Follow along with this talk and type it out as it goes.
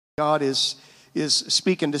God is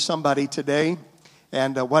speaking to somebody today.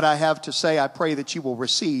 And what I have to say, I pray that you will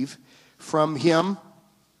receive from him.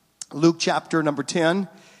 Luke chapter number 10,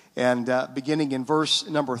 and beginning in verse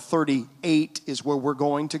number 38 is where we're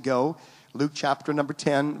going to go. Luke chapter number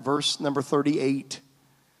 10, verse number 38.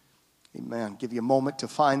 Amen. Give you a moment to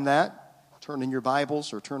find that. Turn in your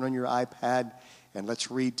Bibles or turn on your iPad, and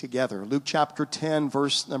let's read together. Luke chapter 10,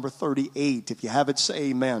 verse number 38. If you have it,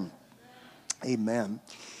 say amen. Amen.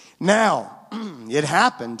 Now, it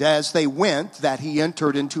happened as they went that he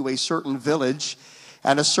entered into a certain village,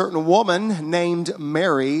 and a certain woman named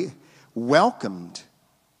Martha welcomed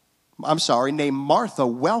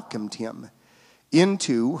him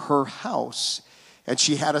into her house. And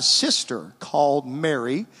she had a sister called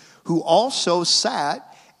Mary, who also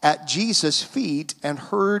sat at Jesus' feet and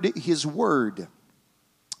heard his word.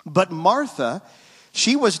 But Martha,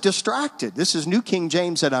 she was distracted. This is New King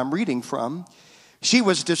James that I'm reading from. She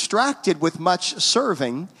was distracted with much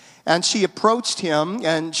serving, and she approached him,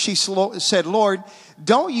 and she said, Lord,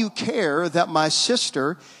 don't you care that my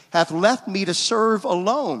sister hath left me to serve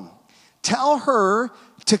alone? Tell her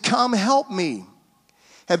to come help me.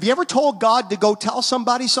 Have you ever told God to go tell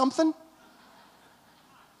somebody something?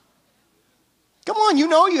 Come on, you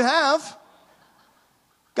know you have.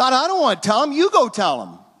 God, I don't want to tell him. You go tell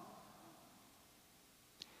him.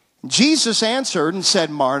 Jesus answered and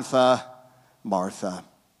said, Martha, Martha.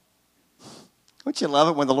 Don't you love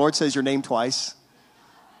it when the Lord says your name twice?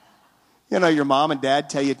 You know, your mom and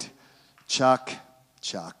dad tell you, Chuck,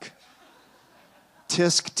 Chuck.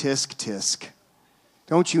 Tisk, tisk, tisk.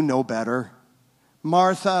 Don't you know better?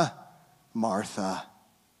 Martha, Martha.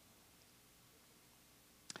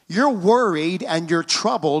 You're worried and you're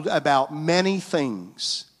troubled about many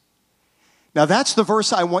things. Now that's the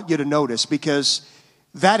verse I want you to notice, because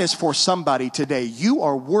that is for somebody today. You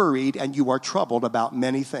are worried and you are troubled about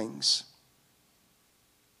many things.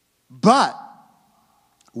 But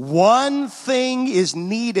one thing is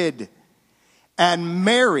needed, and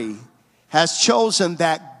Mary has chosen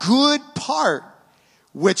that good part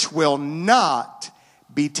which will not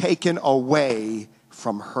be taken away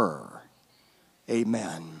from her.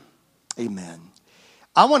 Amen. Amen.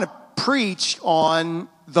 I want to preach on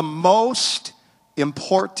the most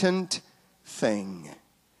important thing.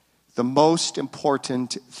 The most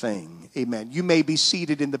important thing. Amen. You may be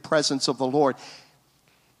seated in the presence of the Lord.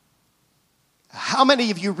 How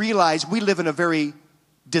many of you realize we live in a very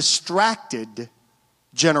distracted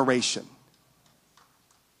generation?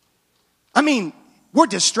 I mean, we're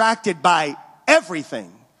distracted by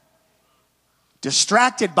everything.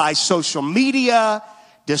 Distracted by social media,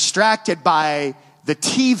 distracted by the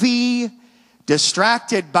TV,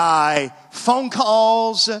 distracted by phone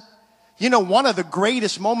calls. You know, one of the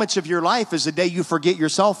greatest moments of your life is the day you forget your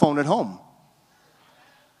cell phone at home.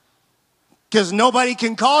 Because nobody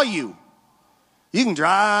can call you. You can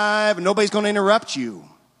drive and nobody's going to interrupt you.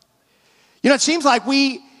 You know, it seems like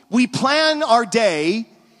we plan our day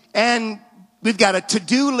and we've got a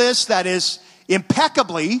to-do list that is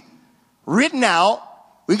impeccably written out.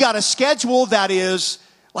 We've got a schedule that is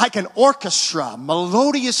like an orchestra,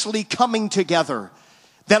 melodiously coming together,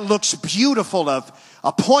 that looks beautiful, of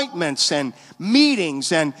appointments and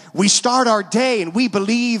meetings. And we start our day and we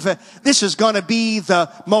believe this is going to be the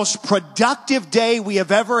most productive day we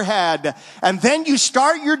have ever had. And then you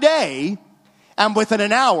start your day, and within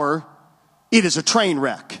an hour, it is a train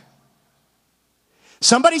wreck.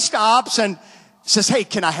 Somebody stops and says, hey,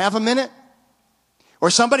 can I have a minute? Or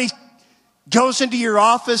somebody goes into your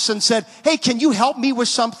office and said, hey, can you help me with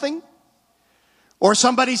something? Or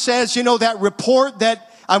somebody says, you know, that report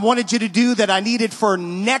that I wanted you to do that I needed for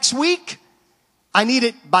next week, I need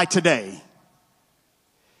it by today.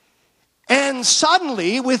 And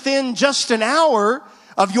suddenly, within just an hour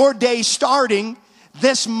of your day starting,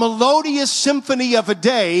 this melodious symphony of a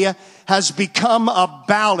day has become a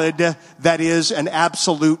ballad that is an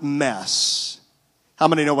absolute mess. How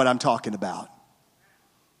many know what I'm talking about?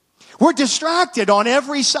 We're distracted on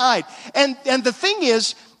every side. And the thing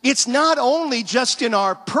is, it's not only just in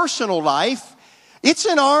our personal life, it's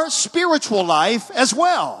in our spiritual life as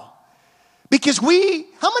well. Because how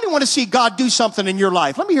many want to see God do something in your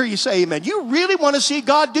life? Let me hear you say amen. You really want to see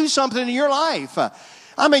God do something in your life.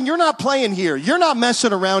 I mean, you're not playing here. You're not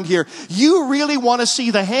messing around here. You really want to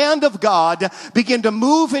see the hand of God begin to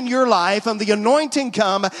move in your life and the anointing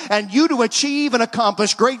come and you to achieve and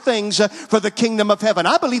accomplish great things for the kingdom of heaven.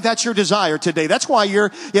 I believe that's your desire today. That's why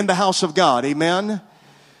you're in the house of God. Amen.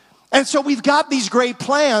 And so we've got these great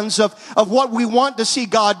plans of what we want to see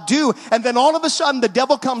God do. And then all of a sudden the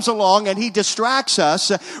devil comes along and he distracts us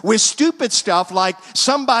with stupid stuff like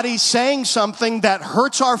somebody saying something that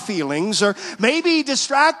hurts our feelings, or maybe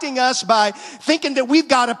distracting us by thinking that we've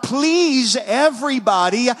got to please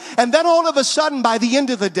everybody. And then all of a sudden by the end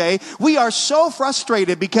of the day, we are so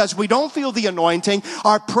frustrated because we don't feel the anointing.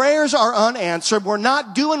 Our prayers are unanswered. We're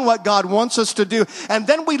not doing what God wants us to do. And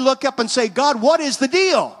then we look up and say, God, what is the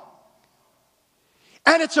deal?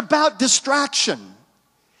 And it's about distraction.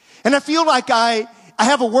 And I feel like I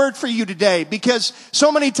have a word for you today, because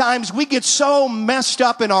so many times we get so messed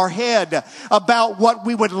up in our head about what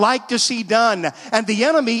we would like to see done. And the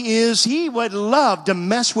enemy he would love to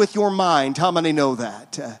mess with your mind. How many know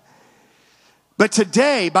that? But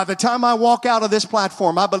today, by the time I walk out of this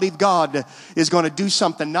platform, I believe God is going to do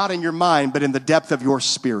something not in your mind, but in the depth of your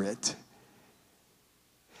spirit.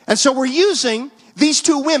 And so we're using these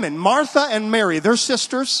two women, Martha and Mary. They're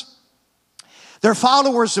sisters. They're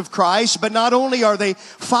followers of Christ, but not only are they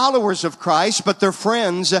followers of Christ, but they're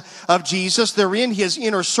friends of Jesus. They're in his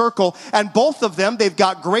inner circle, and both of them, they've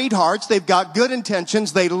got great hearts. They've got good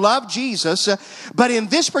intentions. They love Jesus. But in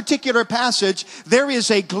this particular passage, there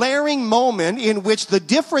is a glaring moment in which the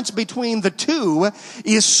difference between the two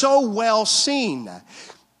is so well seen.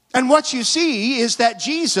 And what you see is that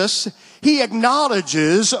Jesus, he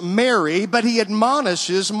acknowledges Mary, but he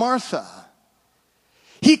admonishes Martha.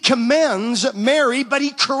 He commends Mary, but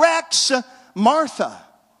he corrects Martha.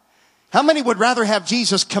 How many would rather have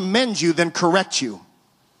Jesus commend you than correct you?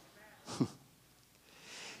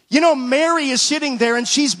 You know, Mary is sitting there and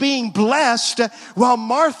she's being blessed while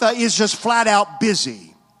Martha is just flat out busy.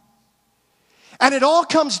 And it all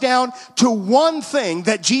comes down to one thing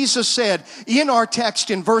that Jesus said in our text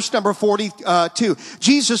in verse number 42.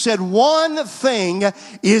 Jesus said, one thing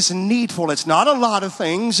is needful. It's not a lot of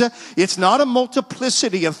things. It's not a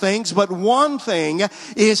multiplicity of things, but one thing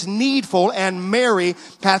is needful. And Mary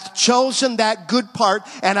hath chosen that good part,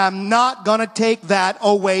 and I'm not going to take that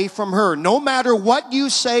away from her. No matter what you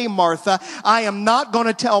say, Martha, I am not going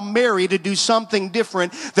to tell Mary to do something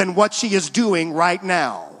different than what she is doing right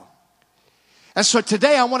now. And so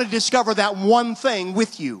today I want to discover that one thing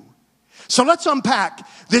with you. So let's unpack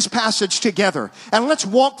this passage together. And let's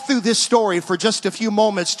walk through this story for just a few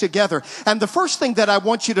moments together. And the first thing that I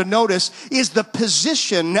want you to notice is the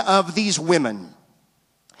position of these women.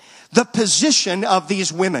 The position of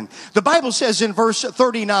these women. The Bible says in verse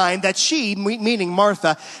 39 that she, meaning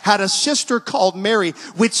Martha, had a sister called Mary,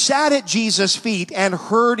 which sat at Jesus' feet and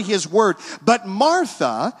heard his word. But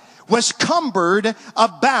Martha was cumbered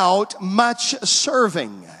about much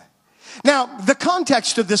serving. Now, the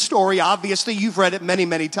context of this story, obviously, you've read it many,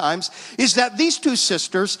 many times, is that these two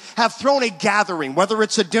sisters have thrown a gathering. Whether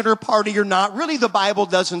it's a dinner party or not, really the Bible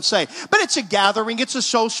doesn't say. But it's a gathering, it's a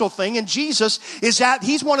social thing, and Jesus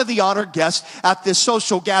he's one of the honored guests at this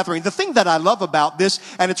social gathering. The thing that I love about this,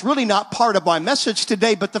 and it's really not part of my message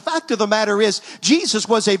today, but the fact of the matter is, Jesus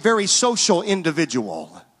was a very social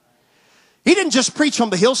individual. He didn't just preach from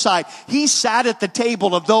the hillside. He sat at the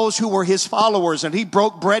table of those who were his followers, and he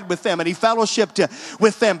broke bread with them and he fellowshiped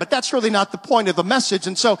with them. But that's really not the point of the message.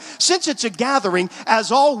 And so since it's a gathering,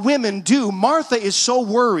 as all women do, Martha is so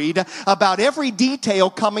worried about every detail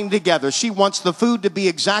coming together. She wants the food to be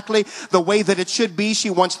exactly the way that it should be. She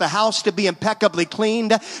wants the house to be impeccably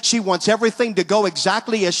cleaned. She wants everything to go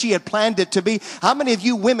exactly as she had planned it to be. How many of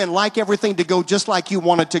you women like everything to go just like you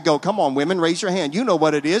want it to go? Come on, women, raise your hand. You know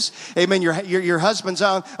what it is. Amen. Your husband's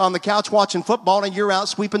on the couch watching football and you're out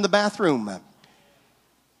sweeping the bathroom.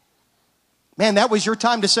 Man, that was your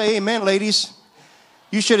time to say amen, ladies.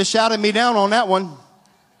 You should have shouted me down on that one.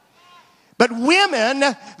 But women,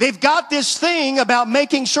 they've got this thing about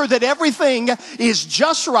making sure that everything is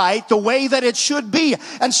just right the way that it should be.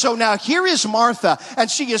 And so now here is Martha, and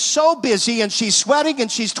she is so busy, and she's sweating,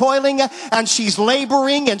 and she's toiling, and she's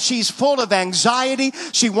laboring, and she's full of anxiety.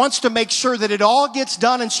 She wants to make sure that it all gets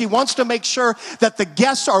done, and she wants to make sure that the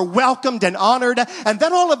guests are welcomed and honored. And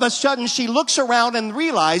then all of a sudden she looks around and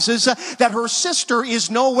realizes that her sister is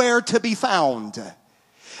nowhere to be found.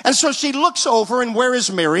 And so she looks over, and where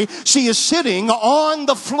is Mary? She is sitting on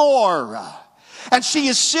the floor. And she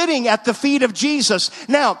is sitting at the feet of Jesus.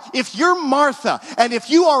 Now, if you're Martha, and if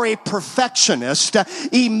you are a perfectionist,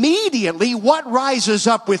 immediately what rises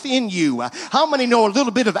up within you? How many know a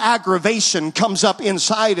little bit of aggravation comes up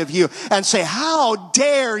inside of you and say, how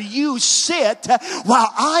dare you sit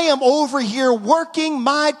while I am over here working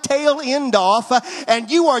my tail end off, and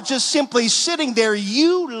you are just simply sitting there,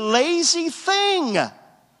 you lazy thing.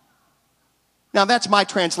 Now, that's my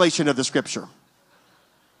translation of the scripture.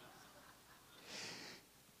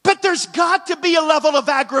 But There's got to be a level of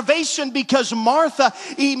aggravation because Martha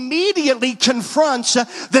immediately confronts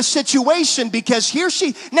the situation because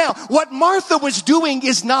now what Martha was doing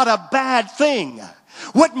is not a bad thing.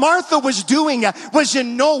 What Martha was doing was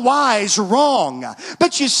in no wise wrong.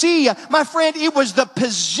 But you see, my friend, it was the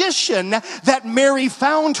position that Mary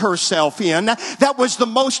found herself in that was the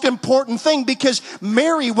most important thing, because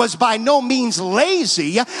Mary was by no means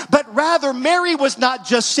lazy, but rather Mary was not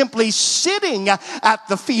just simply sitting at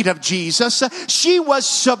the feet of Jesus. She was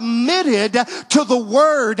submitted to the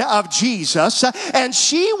word of Jesus, and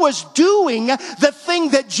she was doing the thing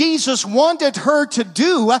that Jesus wanted her to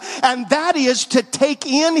do, and that is to take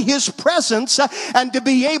in his presence and to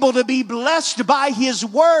be able to be blessed by his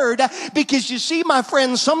word. Because you see, my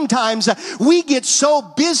friends, sometimes we get so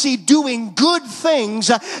busy doing good things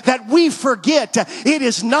that we forget it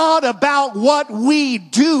is not about what we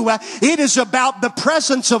do. It is about the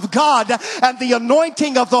presence of God and the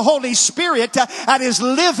anointing of the Holy Spirit that is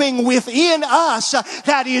living within us.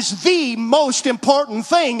 That is the most important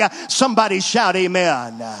thing. Somebody shout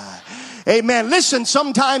amen. Amen. Listen,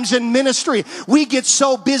 sometimes in ministry, we get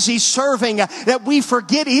so busy serving that we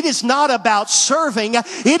forget it is not about serving.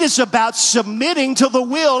 It is about submitting to the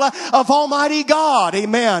will of Almighty God.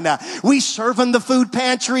 Amen. We serve in the food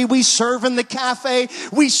pantry. We serve in the cafe.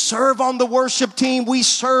 We serve on the worship team. We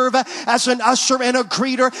serve as an usher and a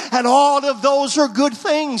greeter. And all of those are good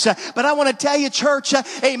things. But I want to tell you, church,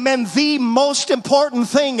 amen, the most important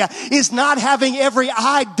thing is not having every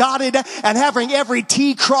I dotted and having every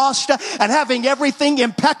T crossed and having everything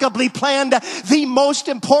impeccably planned. The most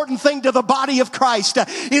important thing to the body of Christ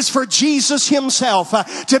is for Jesus himself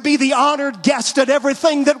to be the honored guest at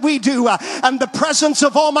everything that we do, and the presence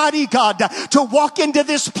of Almighty God to walk into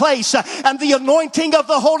this place, and the anointing of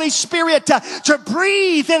the Holy Spirit to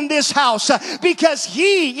breathe in this house, because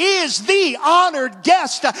he is the honored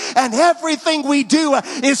guest, and everything we do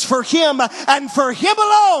is for him and for him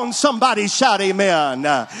alone. Somebody shout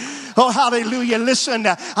amen. Oh, hallelujah. Listen,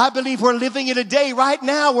 I believe we're living in a day right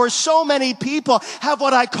now where so many people have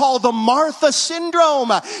what I call the Martha syndrome.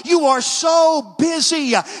 You are so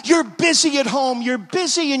busy. You're busy at home. You're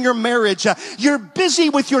busy in your marriage. You're busy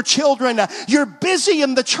with your children. You're busy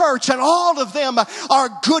in the church, and all of them are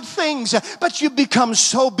good things. But you've become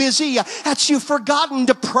so busy that you've forgotten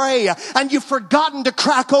to pray, and you've forgotten to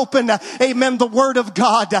crack open, amen, the Word of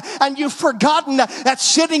God. And you've forgotten that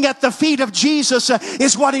sitting at the feet of Jesus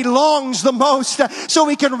is what he longs the most, so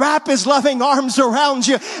he can wrap his loving arms around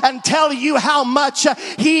you and tell you how much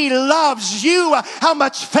he loves you, how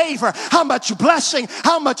much favor, how much blessing,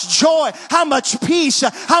 how much joy, how much peace,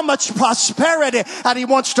 how much prosperity, and he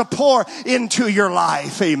wants to pour into your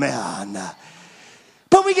life. Amen.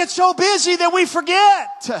 But we get so busy that we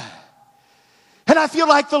forget. And I feel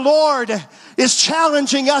like the Lord is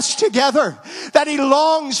challenging us together, that he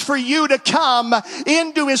longs for you to come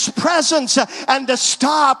into his presence and to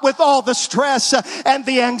stop with all the stress and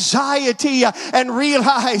the anxiety and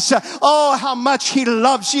realize, oh, how much he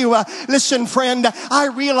loves you. Listen, friend, I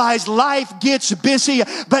realize life gets busy,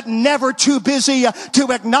 but never too busy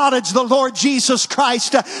to acknowledge the Lord Jesus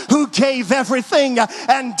Christ, who gave everything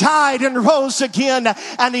and died and rose again,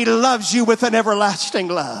 and he loves you with an everlasting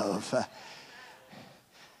love.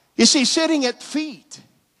 You see, sitting at feet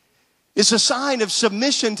is a sign of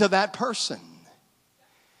submission to that person.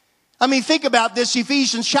 I mean, think about this.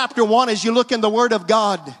 Ephesians chapter 1, as you look in the Word of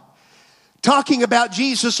God, talking about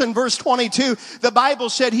Jesus in verse 22, the Bible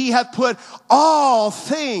said he hath put all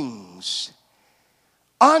things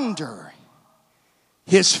under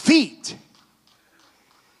his feet.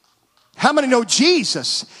 How many know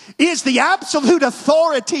Jesus is the absolute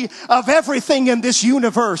authority of everything in this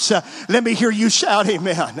universe? Let me hear you shout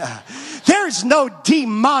amen. There's no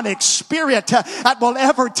demonic spirit that will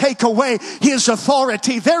ever take away his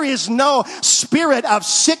authority. There is no spirit of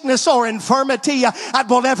sickness or infirmity that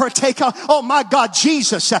will ever take oh my God,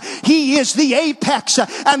 Jesus, he is the apex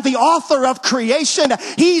and the author of creation.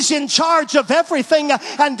 He's in charge of everything,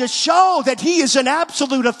 and to show that he is an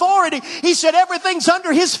absolute authority, he said everything's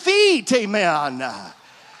under his feet. Amen.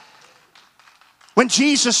 When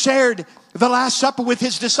Jesus shared the Last Supper with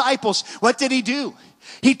his disciples, what did he do?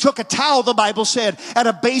 He took a towel, the Bible said, and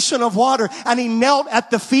a basin of water, and he knelt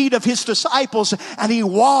at the feet of his disciples, and he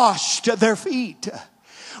washed their feet.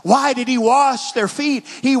 Why did he wash their feet?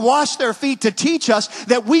 He washed their feet to teach us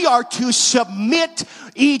that we are to submit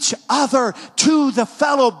each other to the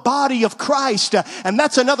fellow body of Christ. And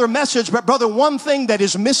that's another message. But brother, one thing that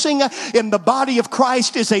is missing in the body of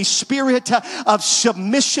Christ is a spirit of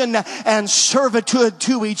submission and servitude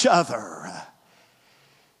to each other.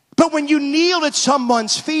 But when you kneel at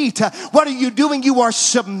someone's feet, what are you doing? You are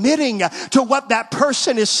submitting to what that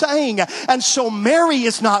person is saying. And so Mary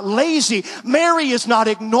is not lazy. Mary is not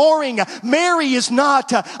ignoring. Mary is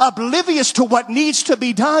not oblivious to what needs to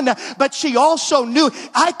be done. But she also knew,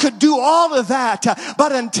 I could do all of that.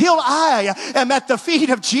 But until I am at the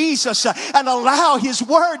feet of Jesus and allow His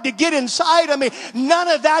Word to get inside of me, none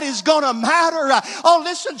of that is going to matter. Oh,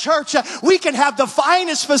 listen, church, we can have the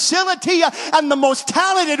finest facility and the most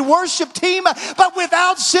talented worship team, but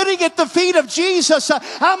without sitting at the feet of Jesus,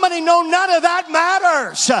 how many know none of that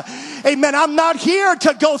matters? Amen. I'm not here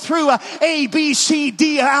to go through A, B, C,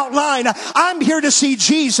 D outline. I'm here to see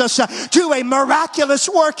Jesus do a miraculous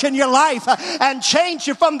work in your life and change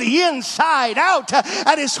you from the inside out,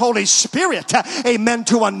 and His Holy Spirit, amen,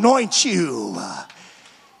 to anoint you.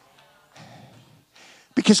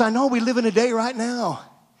 Because I know we live in a day right now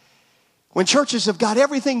when churches have got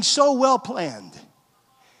everything so well planned.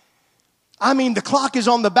 I mean, the clock is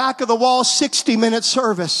on the back of the wall, 60-minute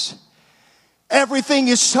service. Everything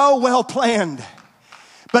is so well planned.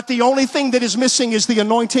 But the only thing that is missing is the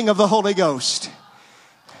anointing of the Holy Ghost.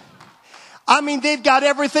 I mean, they've got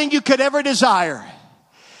everything you could ever desire.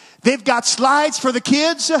 They've got slides for the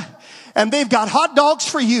kids, and they've got hot dogs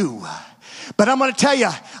for you. But I'm going to tell you,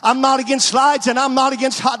 I'm not against slides and I'm not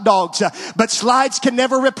against hot dogs. But slides can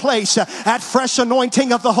never replace that fresh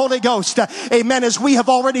anointing of the Holy Ghost. Amen. As we have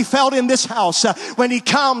already felt in this house, when He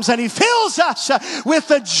comes and He fills us with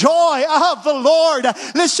the joy of the Lord.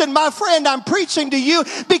 Listen, my friend, I'm preaching to you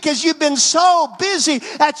because you've been so busy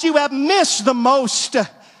that you have missed the most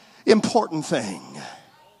important thing.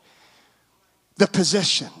 The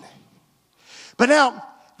position. But now,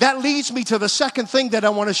 that leads me to the second thing that I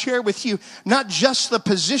want to share with you. Not just the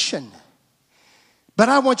position, but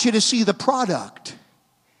I want you to see the product.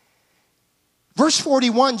 Verse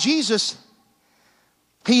 41, Jesus,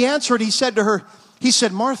 He answered, He said to her, He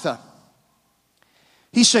said, Martha,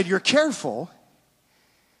 He said, you're careful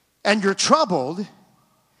and you're troubled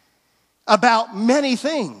about many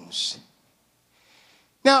things.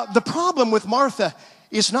 Now, the problem with Martha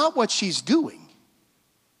is not what she's doing.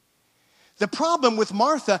 The problem with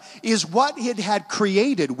Martha is what it had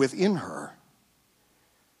created within her.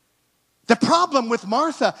 The problem with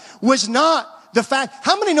Martha was not the fact,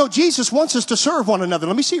 how many know Jesus wants us to serve one another?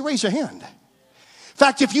 Let me see you raise your hand. In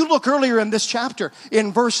fact, if you look earlier in this chapter,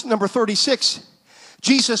 in verse number 36,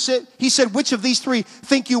 Jesus said, He said, which of these three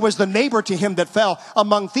think you was the neighbor to him that fell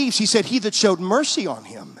among thieves? He said, he that showed mercy on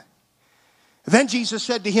him. Then Jesus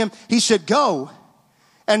said to him, He said, go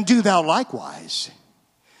and do thou likewise.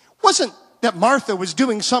 Wasn't that Martha was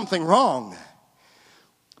doing something wrong,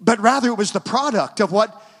 but rather it was the product of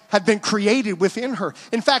what had been created within her.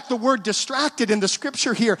 In fact, the word distracted in the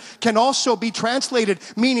scripture here can also be translated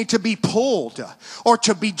meaning to be pulled or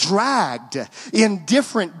to be dragged in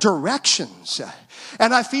different directions.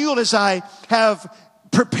 And I feel as I have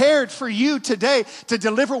prepared for you today to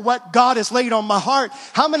deliver what God has laid on my heart.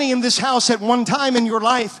 How many in this house at one time in your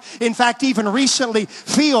life, in fact even recently,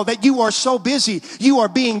 feel that you are so busy, you are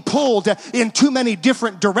being pulled in too many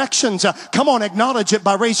different directions? Come on, acknowledge it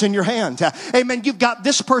by raising your hand. Amen. You've got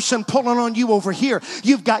this person pulling on you over here.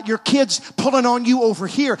 You've got your kids pulling on you over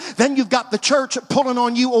here. Then you've got the church pulling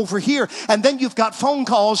on you over here. And then you've got phone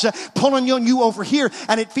calls pulling on you over here.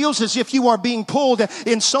 And it feels as if you are being pulled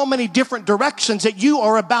in so many different directions that you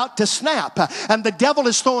are about to snap. And the devil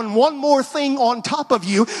is throwing one more thing on top of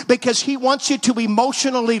you because he wants you to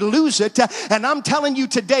emotionally lose it. And I'm telling you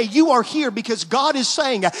today, you are here because God is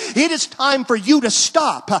saying it is time for you to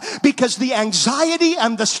stop, because the anxiety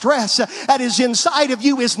and the stress that is inside of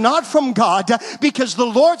you is not from God, because the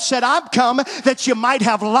Lord said, I've come that you might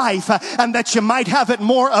have life and that you might have it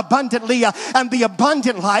more abundantly. And the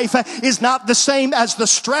abundant life is not the same as the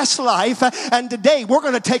stress life. And today we're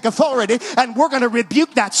going to take authority and we're going to rebuke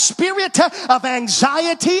that spirit of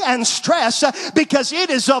anxiety and stress, because it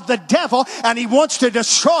is of the devil and he wants to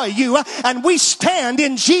destroy you. And we stand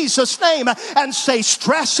in Jesus' name and say,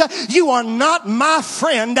 stress, you are not my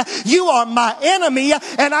friend. You are my enemy.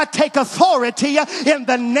 And I take authority in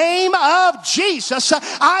the name of Jesus.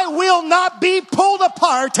 I will not be pulled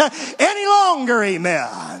apart any longer.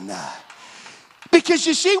 Amen. Because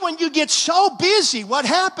you see, when you get so busy, what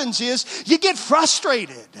happens is you get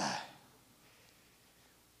frustrated.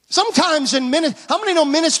 Sometimes in ministry, how many know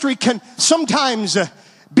ministry can sometimes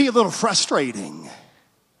be a little frustrating?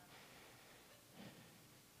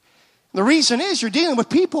 The reason is you're dealing with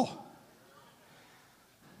people.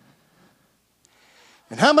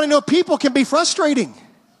 And how many know people can be frustrating?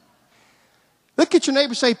 Look at your neighbor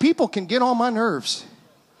and say, people can get on my nerves.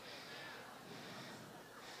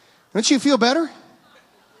 Don't you feel better?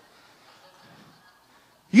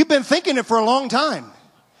 You've been thinking it for a long time.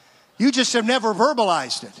 You just have never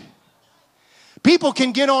verbalized it. People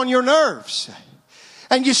can get on your nerves.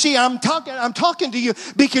 And you see, I'm talking to you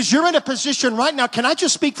because you're in a position right now. Can I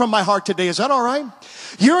just speak from my heart today? Is that all right?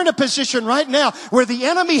 You're in a position right now where the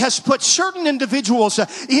enemy has put certain individuals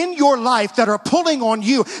in your life that are pulling on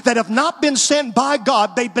you, that have not been sent by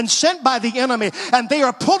God. They've been sent by the enemy, and they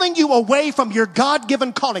are pulling you away from your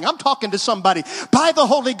God-given calling. I'm talking to somebody by the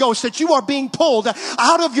Holy Ghost that you are being pulled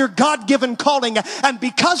out of your God-given calling. And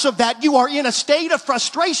because of that, you are in a state of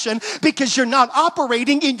frustration because you're not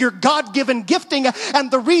operating in your God-given gifting.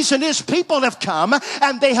 And the reason is people have come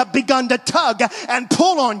and they have begun to tug and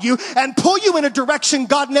pull on you and pull you in a direction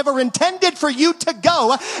God never intended for you to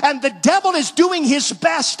go. And the devil is doing his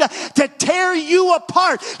best to tear you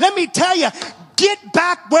apart. Let me tell you, get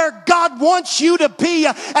back where God wants you to be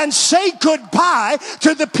and say goodbye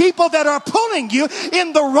to the people that are pulling you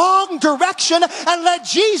in the wrong direction, and let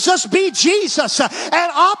Jesus be Jesus and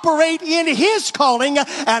operate in his calling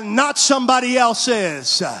and not somebody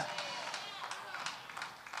else's.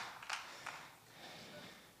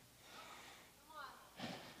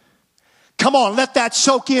 Come on, let that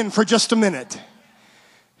soak in for just a minute.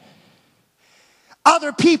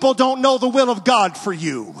 Other people don't know the will of God for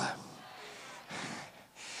you.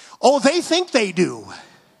 Oh, they think they do.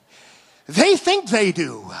 They think they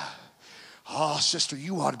do. Oh, sister,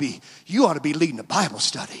 you ought to be leading a Bible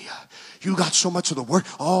study. You got so much of the word.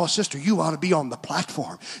 Oh, sister, you ought to be on the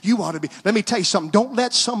platform. You ought to be. Let me tell you something. Don't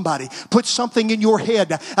let somebody put something in your head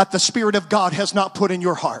that the Spirit of God has not put in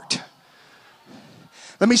your heart.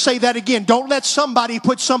 Let me say that again. Don't let somebody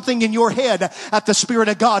put something in your head that the Spirit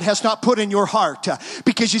of God has not put in your heart.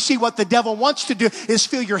 Because you see, what the devil wants to do is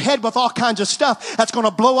fill your head with all kinds of stuff that's going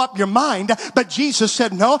to blow up your mind. But Jesus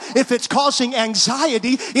said, no, if it's causing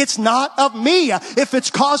anxiety, it's not of me. If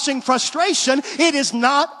it's causing frustration, it is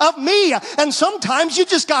not of me. And sometimes you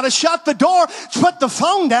just got to shut the door, put the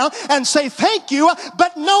phone down and say thank you,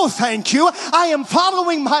 but no thank you. I am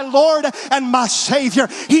following my Lord and my Savior.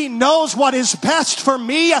 He knows what is best for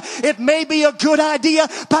me. It may be a good idea,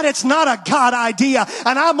 but it's not a God idea.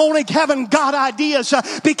 And I'm only having God ideas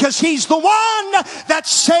because he's the one that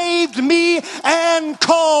saved me and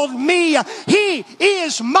called me. He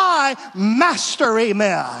is my master.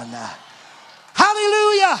 Amen.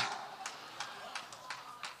 Hallelujah.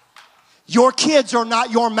 Your kids are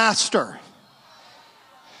not your master.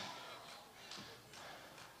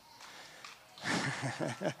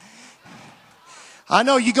 I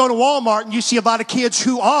know you go to Walmart and you see a lot of kids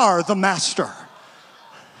who are the master.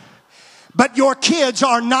 But your kids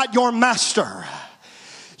are not your master.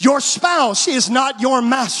 Your spouse is not your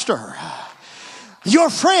master.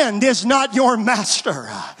 Your friend is not your master.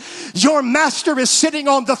 Your master is sitting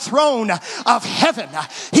on the throne of heaven.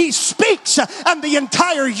 He speaks and the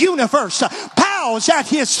entire universe bows at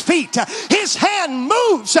his feet. His hand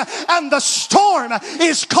moves and the storm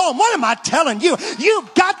is calm. What am I telling you?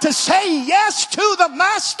 You've got to say yes to the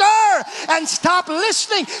master and stop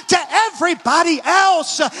listening to everybody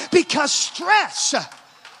else, because stress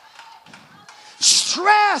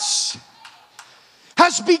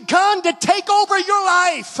has begun to take over your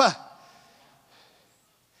life.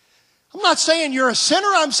 I'm not saying you're a sinner.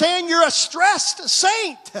 I'm saying you're a stressed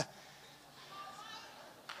saint.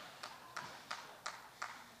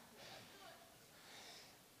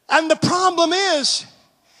 And the problem is,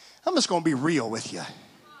 I'm just going to be real with you.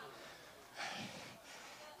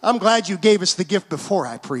 I'm glad you gave us the gift before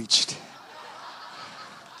I preached.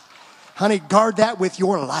 Honey, guard that with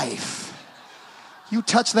your life. You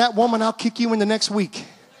touch that woman, I'll kick you in the next week.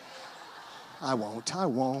 I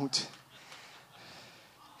won't.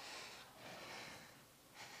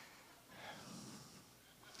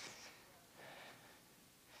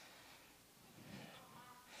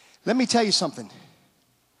 Let me tell you something.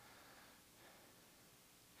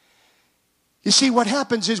 You see, what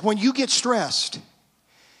happens is when you get stressed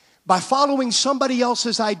by following somebody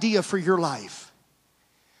else's idea for your life,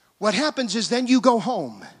 what happens is then you go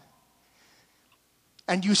home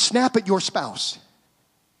and you snap at your spouse.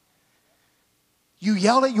 You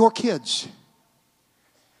yell at your kids.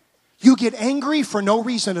 You get angry for no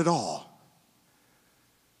reason at all.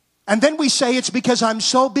 And then we say it's because I'm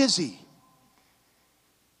so busy.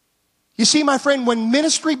 You see, my friend, when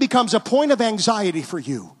ministry becomes a point of anxiety for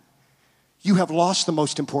you, you have lost the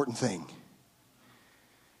most important thing.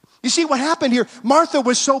 You see, what happened here, Martha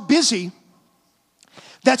was so busy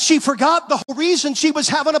that she forgot the whole reason she was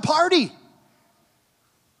having a party.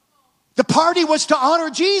 The party was to honor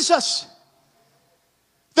Jesus.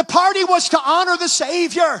 The party was to honor the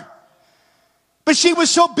Savior. But she was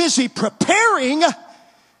so busy preparing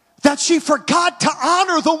that she forgot to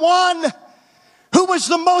honor the one who was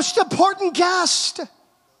the most important guest.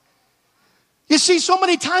 You see, so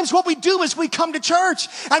many times what we do is we come to church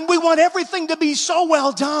and we want everything to be so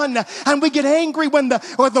well done. And we get angry when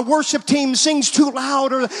the worship team sings too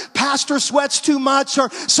loud, or the pastor sweats too much, or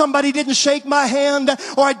somebody didn't shake my hand,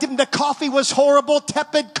 or the coffee was horrible,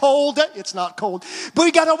 tepid, cold. It's not cold. But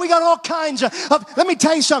we got all kinds of, let me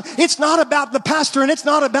tell you something. It's not about the pastor, and it's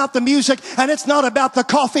not about the music, and it's not about the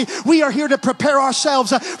coffee. We are here to prepare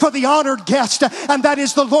ourselves for the honored guest, and that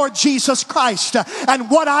is the Lord Jesus Christ. And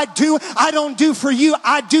what I don't do for you,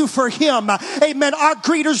 I do for him. Amen. Our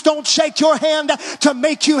greeters don't shake your hand to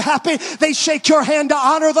make you happy. They shake your hand to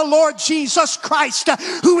honor the Lord Jesus Christ,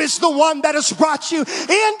 who is the one that has brought you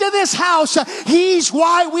into this house. He's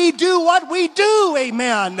why we do what we do.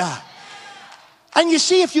 Amen. And you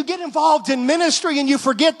see, if you get involved in ministry and you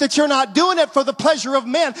forget that you're not doing it for the pleasure of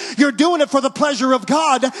men, you're doing it for the pleasure of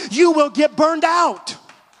God, you will get burned out.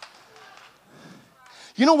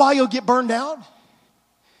 You know why you'll get burned out?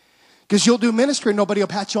 Because you'll do ministry and nobody will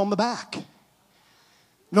pat you on the back.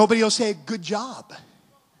 Nobody will say, good job.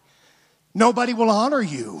 Nobody will honor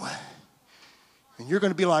you. And you're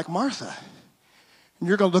going to be like Martha. And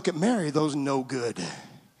you're going to look at Mary, those no good,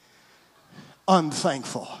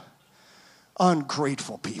 unthankful,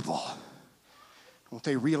 ungrateful people. Don't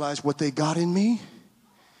they realize what they got in me?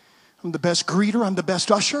 I'm the best greeter. I'm the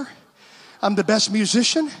best usher. I'm the best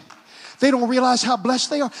musician. They don't realize how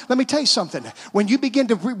blessed they are. Let me tell you something. When you begin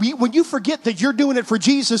to, when you forget that you're doing it for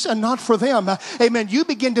Jesus and not for them, amen, you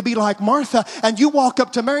begin to be like Martha, and you walk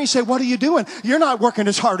up to Mary and say, what are you doing? You're not working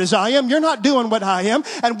as hard as I am. You're not doing what I am.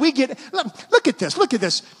 And we get, look at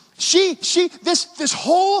this. This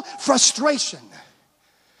whole frustration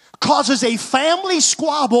causes a family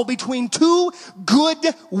squabble between two good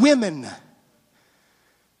women.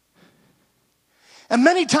 And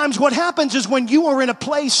many times what happens is when you are in a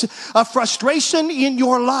place of frustration in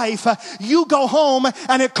your life, you go home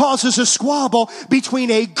and it causes a squabble between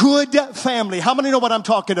a good family. How many know what I'm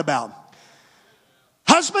talking about?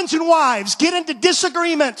 Husbands and wives get into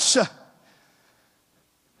disagreements.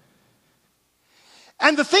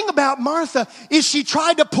 And the thing about Martha is she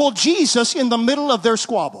tried to pull Jesus in the middle of their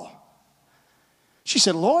squabble. She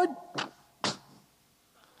said, Lord,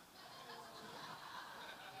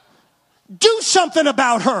 do something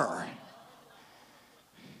about her.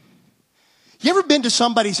 You ever been to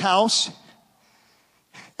somebody's house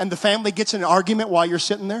and the family gets in an argument while you're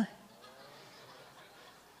sitting there?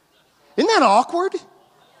 Isn't that awkward?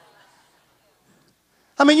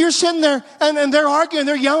 I mean, you're sitting there and they're arguing,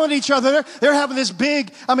 they're yelling at each other. They're having this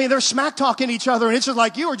big, they're smack talking each other, and it's just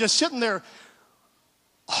like you were just sitting there.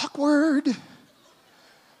 Awkward.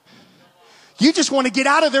 You just want to get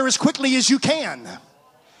out of there as quickly as you can.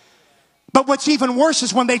 But what's even worse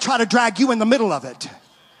is when they try to drag you in the middle of it.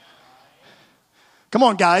 Come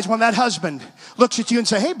on, guys. When that husband looks at you and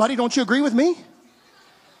say, hey, buddy, don't you agree with me?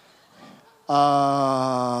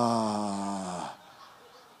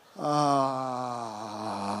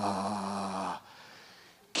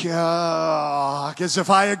 Because if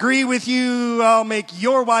I agree with you, I'll make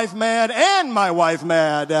your wife mad and my wife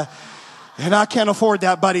mad. And I can't afford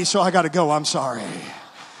that, buddy, so I got to go. I'm sorry.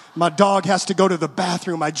 My dog has to go to the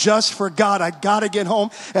bathroom. I just forgot. I got to get home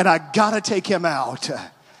and I got to take him out.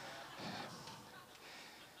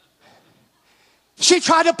 She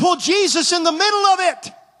tried to pull Jesus in the middle of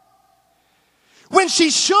it when she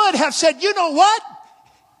should have said, you know what?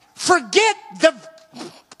 Forget the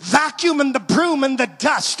vacuum and the broom and the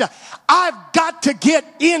dust. I've got to get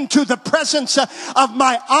into the presence of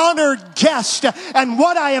my honored guest. And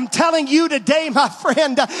what I am telling you today, my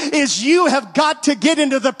friend, is you have got to get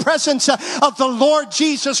into the presence of the Lord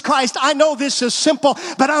Jesus Christ. I know this is simple,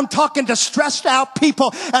 but I'm talking to stressed out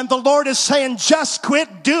people. And the Lord is saying, just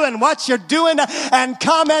quit doing what you're doing and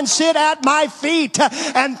come and sit at my feet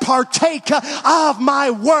and partake of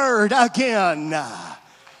my word again.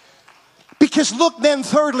 Because look then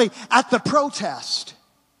thirdly at the protest.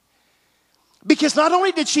 Because not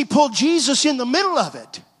only did she pull Jesus in the middle of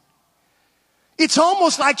it, it's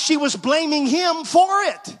almost like she was blaming him for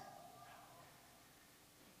it.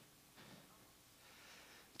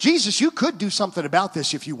 Jesus, you could do something about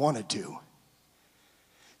this if you wanted to.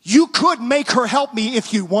 You could make her help me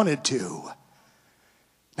if you wanted to.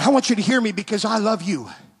 Now, I want you to hear me because I love you.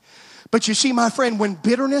 But you see, my friend, when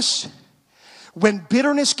bitterness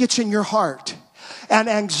gets in your heart, and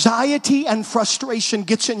anxiety and frustration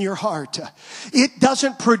gets in your heart, it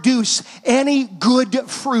doesn't produce any good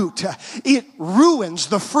fruit. It ruins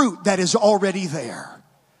the fruit that is already there.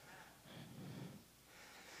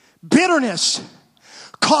 Bitterness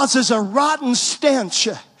causes a rotten stench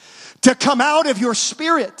to come out of your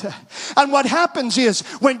spirit. And what happens is,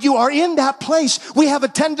 when you are in that place, we have a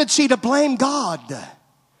tendency to blame God.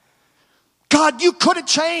 God, you could have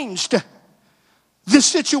changed this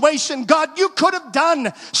situation. God, you could have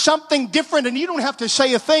done something different, and you don't have to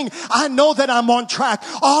say a thing. I know that I'm on track.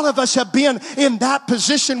 All of us have been in that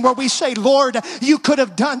position where we say, Lord, you could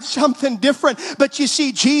have done something different. But you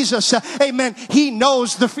see, Jesus, amen, he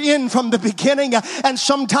knows the end from the beginning. And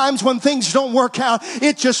sometimes when things don't work out,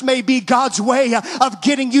 it just may be God's way of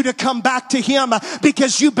getting you to come back to him,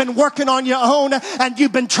 because you've been working on your own and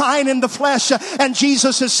you've been trying in the flesh. And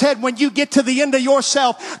Jesus has said, when you get to the end of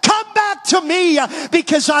yourself, come back to me,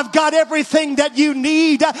 because I've got everything that you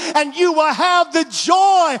need, and you will have the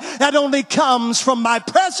joy that only comes from my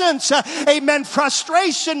presence. Amen.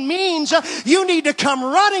 Frustration means you need to come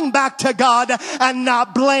running back to God and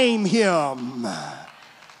not blame him.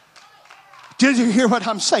 Did you hear what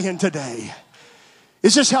I'm saying today?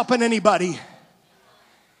 Is this helping anybody?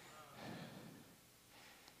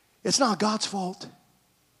 It's not God's fault.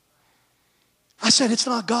 I said it's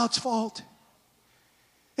not God's fault.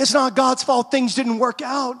 It's not God's fault things didn't work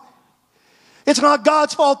out. It's not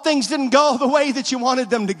God's fault things didn't go the way that you wanted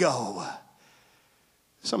them to go.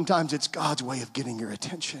 Sometimes it's God's way of getting your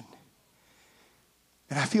attention.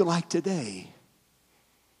 And I feel like today,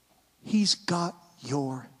 he's got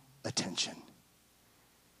your attention.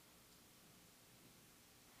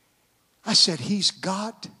 I said, he's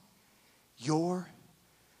got your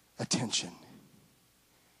attention.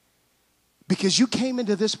 Because you came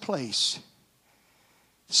into this place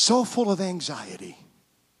so full of anxiety,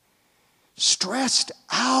 stressed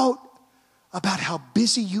out about how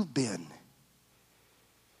busy you've been.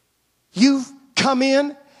 You've come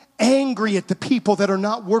in angry at the people that are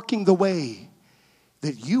not working the way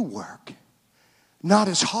that you work, not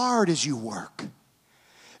as hard as you work.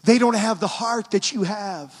 They don't have the heart that you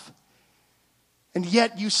have. And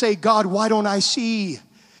yet you say, God, why don't I see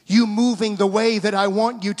you moving the way that I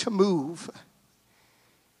want you to move?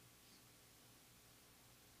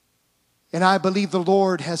 And I believe the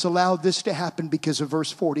Lord has allowed this to happen because of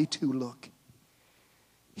verse 42. Look.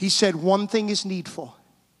 He said, one thing is needful.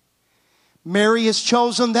 Mary has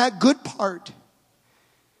chosen that good part.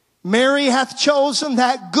 Mary hath chosen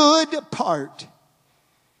that good part,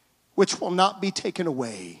 which will not be taken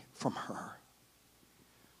away from her.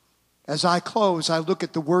 As I close, I look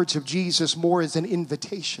at the words of Jesus more as an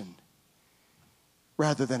invitation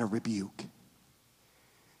rather than a rebuke.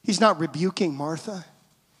 He's not rebuking Martha.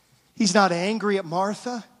 He's not angry at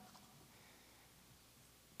Martha,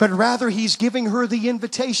 but rather he's giving her the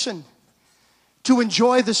invitation to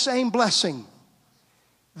enjoy the same blessing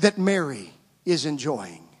that Mary is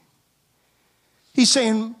enjoying. He's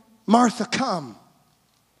saying, Martha, come.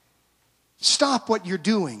 Stop what you're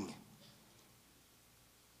doing.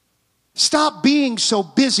 Stop being so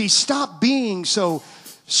busy. Stop being so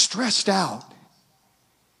stressed out.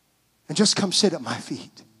 And just come sit at my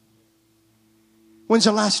feet. When's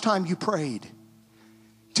the last time you prayed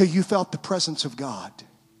till you felt the presence of God?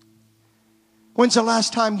 When's the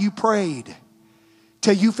last time you prayed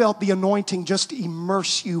till you felt the anointing just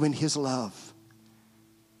immerse you in his love?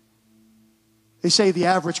 They say the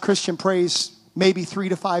average Christian prays maybe 3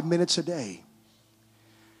 to 5 minutes a day.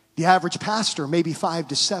 The average pastor maybe 5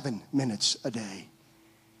 to 7 minutes a day.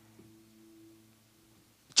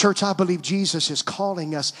 Church, I believe Jesus is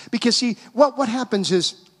calling us. Because see, what happens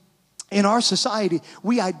is, in our society,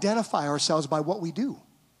 we identify ourselves by what we do.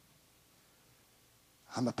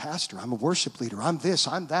 I'm a pastor. I'm a worship leader. I'm this.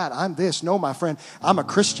 I'm that. I'm this. No, my friend, I'm a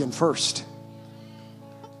Christian first.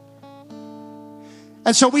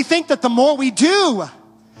 And so we think that the more we do,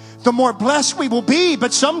 the more blessed we will be.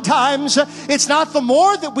 But sometimes it's not the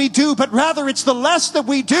more that we do, but rather it's the less that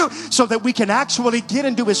we do, so that we can actually get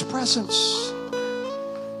into his presence.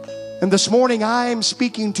 And this morning I'm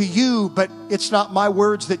speaking to you, but it's not my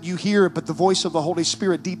words that you hear, but the voice of the Holy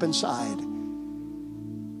Spirit deep inside,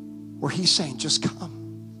 where he's saying, just come.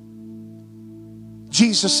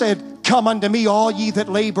 Jesus said, come unto me, all ye that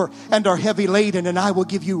labor and are heavy laden, and I will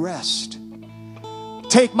give you rest.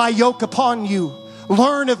 Take my yoke upon you.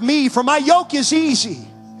 Learn of me, for my yoke is easy.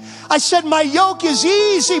 I said, my yoke is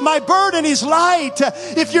easy, my burden is light.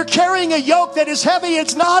 If you're carrying a yoke that is heavy,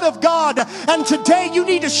 it's not of God. And today you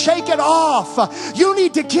need to shake it off. You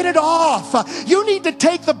need to get it off. You need to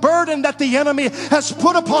take the burden that the enemy has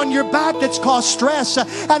put upon your back that's caused stress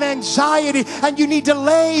and anxiety. And you need to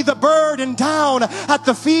lay the burden down at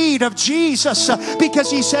the feet of Jesus, because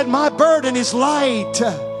he said, my burden is light.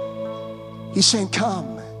 He's saying,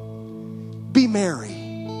 come, be Mary.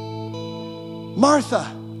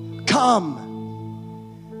 Martha,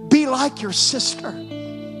 come, be like your sister.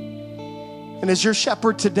 And as your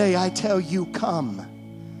shepherd today, I tell you, come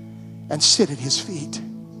and sit at his feet.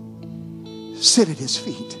 Sit at his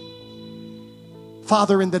feet.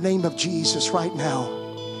 Father, in the name of Jesus right now,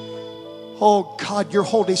 oh God, your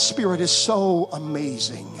Holy Spirit is so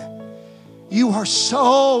amazing. You are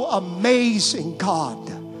so amazing,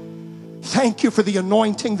 God. Thank you for the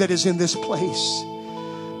anointing that is in this place.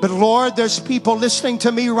 But Lord, there's people listening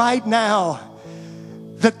to me right now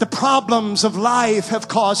that the problems of life have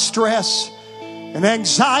caused stress and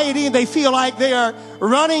anxiety, and they feel like they are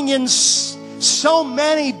running in so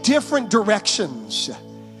many different directions.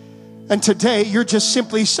 And today you're just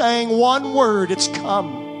simply saying one word. It's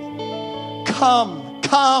come. Come.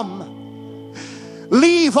 Come.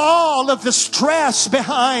 Leave all of the stress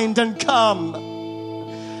behind and come.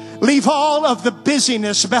 Leave all of the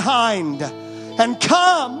busyness behind and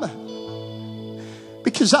come.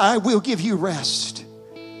 Because I will give you rest.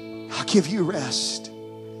 I'll give you rest.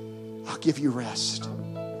 I'll give you rest.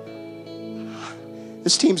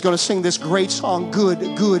 This team's going to sing this great song, Good,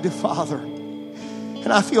 Good Father.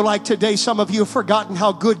 And I feel like today some of you have forgotten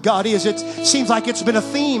how good God is. It seems like it's been a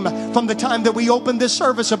theme from the time that we opened this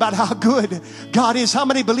service about how good God is. How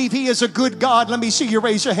many believe he is a good God? Let me see you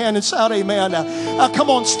raise your hand and shout amen. Come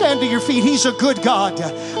on, stand to your feet. He's a good God.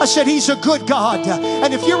 I said he's a good God.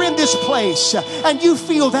 And if you're in this place and you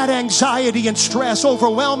feel that anxiety and stress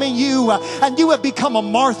overwhelming you, and you have become a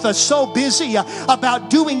Martha, so busy about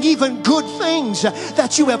doing even good things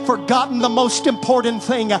that you have forgotten the most important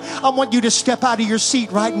thing, I want you to step out of your seat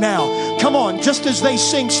right now. Come on, just as they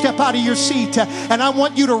sing, step out of your seat, and I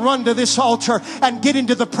want you to run to this altar and get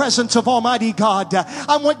into the presence of Almighty God.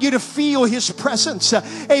 I want you to feel his presence.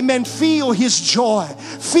 Amen. Feel his joy.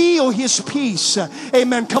 Feel his peace.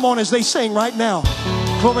 Amen. Come on, as they sing right now.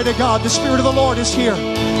 Glory to God. The Spirit of the Lord is here.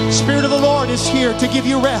 Spirit of the Lord is here to give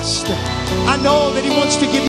you rest. I know that he wants to give you